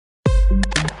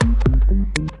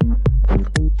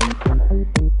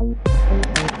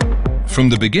From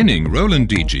the beginning, Roland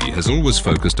DG has always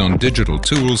focused on digital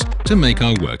tools to make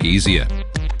our work easier.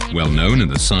 Well known in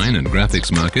the sign and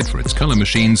graphics market for its color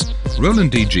machines,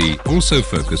 Roland DG also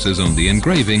focuses on the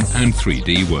engraving and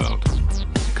 3D world.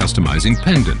 Customizing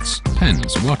pendants,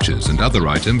 pens, watches and other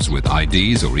items with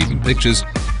IDs or even pictures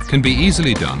can be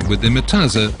easily done with the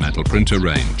Mataza metal printer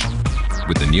range.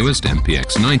 With the newest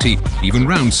MPX90, even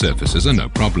round surfaces are no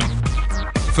problem.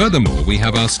 Furthermore, we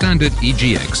have our standard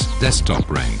EGX desktop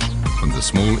range, from the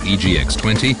small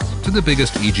EGX20 to the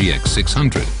biggest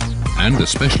EGX600, and a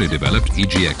specially developed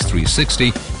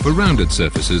EGX360 for rounded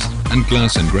surfaces and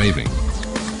glass engraving.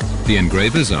 The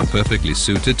engravers are perfectly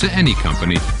suited to any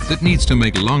company that needs to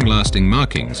make long-lasting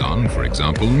markings on, for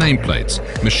example, nameplates,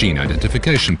 machine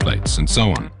identification plates, and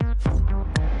so on.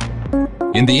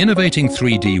 In the innovating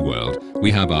 3D world,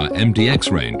 we have our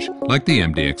MDX range, like the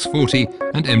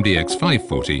MDX40 and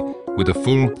MDX540, with a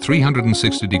full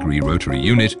 360-degree rotary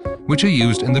unit, which are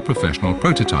used in the professional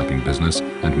prototyping business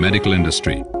and medical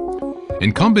industry.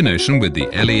 In combination with the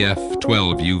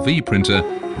LEF12 UV printer,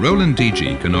 Roland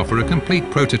DG can offer a complete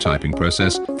prototyping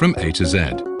process from A to Z.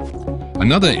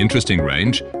 Another interesting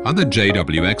range are the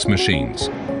JWX machines,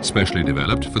 specially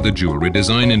developed for the jewelry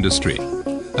design industry.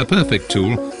 A perfect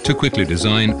tool to quickly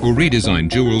design or redesign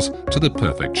jewels to the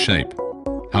perfect shape.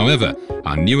 However,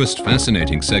 our newest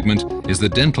fascinating segment is the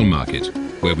dental market,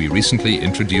 where we recently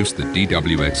introduced the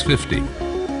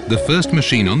DWX50, the first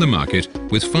machine on the market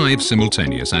with 5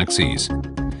 simultaneous axes.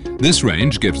 This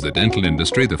range gives the dental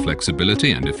industry the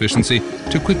flexibility and efficiency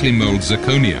to quickly mold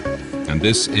zirconia, and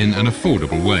this in an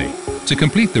affordable way. To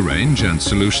complete the range and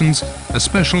solutions, a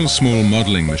special small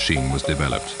modeling machine was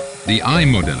developed, the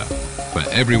iModeller, for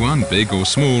everyone, big or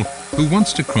small, who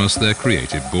wants to cross their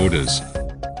creative borders.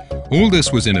 All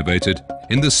this was innovated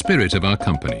in the spirit of our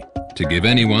company, to give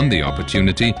anyone the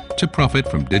opportunity to profit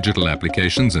from digital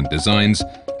applications and designs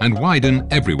and widen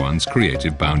everyone's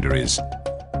creative boundaries.